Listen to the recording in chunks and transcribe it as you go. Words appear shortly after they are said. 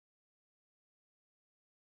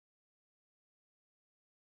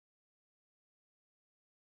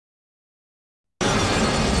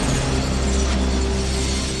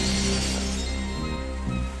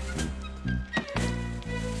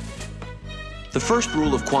The first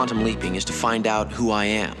rule of quantum leaping is to find out who I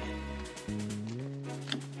am.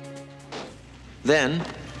 Then,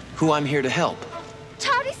 who I'm here to help.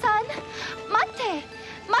 Charlie-san, matte.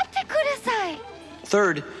 Matte kudasai.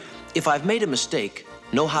 Third, if I've made a mistake,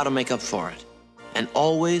 know how to make up for it. And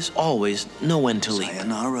always, always know when to leap.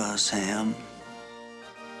 Sayonara, Sam.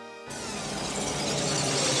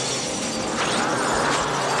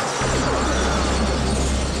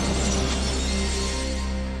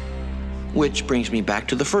 Which brings me back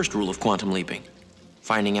to the first rule of quantum leaping,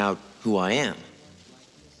 finding out who I am.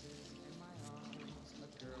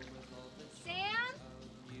 Sam?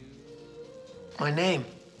 My name.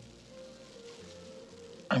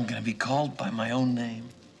 I'm gonna be called by my own name.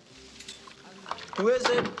 Who is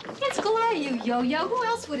it? It's Gloria, you yo-yo. Who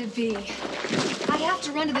else would it be? I have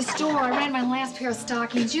to run to the store. I ran my last pair of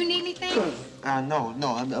stockings. You need anything? No,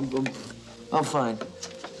 I'm fine.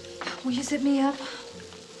 Will you zip me up?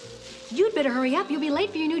 You'd better hurry up. You'll be late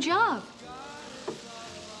for your new job.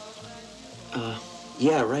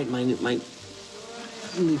 Yeah, right, my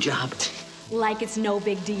new job. Like it's no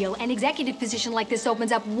big deal. An executive position like this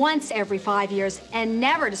opens up once every 5 years, and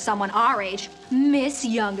never to someone our age. Miss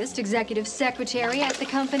Youngest Executive Secretary at the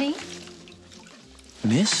company.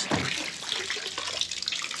 Miss?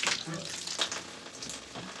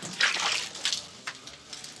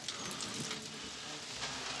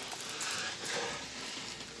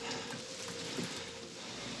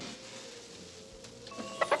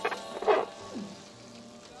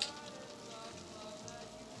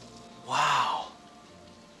 Wow.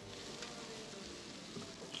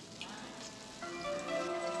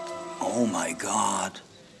 Oh, my God.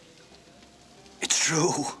 It's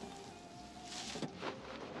true.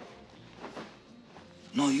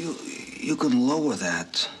 No, you can lower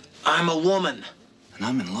that. I'm a woman. And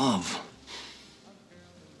I'm in love.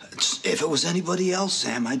 If it was anybody else,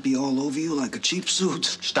 Sam, I'd be all over you like a cheap suit.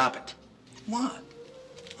 Stop it. What?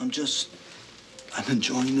 I'm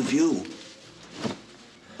enjoying the view.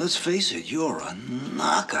 Let's face it, you're a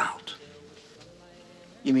knockout.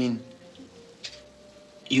 You mean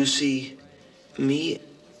you see me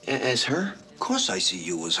as her? Of course I see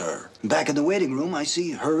you as her. Back in the waiting room, I see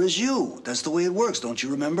her as you. That's the way it works, don't you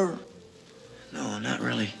remember? No, not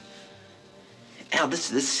really. Al,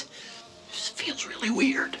 this feels really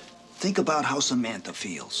weird. Think about how Samantha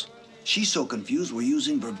feels. She's so confused we're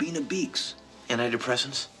using Verbena Beeks.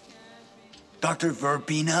 Antidepressants? Dr.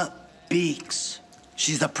 Verbena Beeks.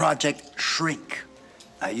 She's the project shrink.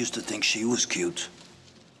 I used to think she was cute.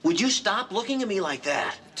 Would you stop looking at me like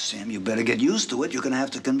that? Sam, you better get used to it. You're gonna have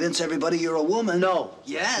to convince everybody you're a woman. No.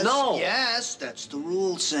 Yes. No. Yes, that's the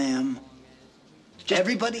rule, Sam.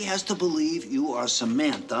 Everybody has to believe you are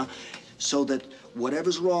Samantha so that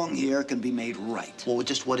whatever's wrong here can be made right. Well,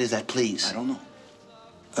 just what is that, please? I don't know.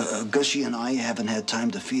 Gushy and I haven't had time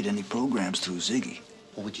to feed any programs through Ziggy.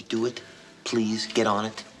 Well, would you do it? Please, get on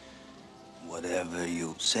it. Whatever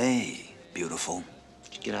you say, beautiful.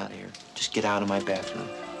 Just get out of here. Just get out of my bathroom.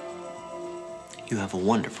 You have a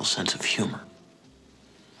wonderful sense of humor.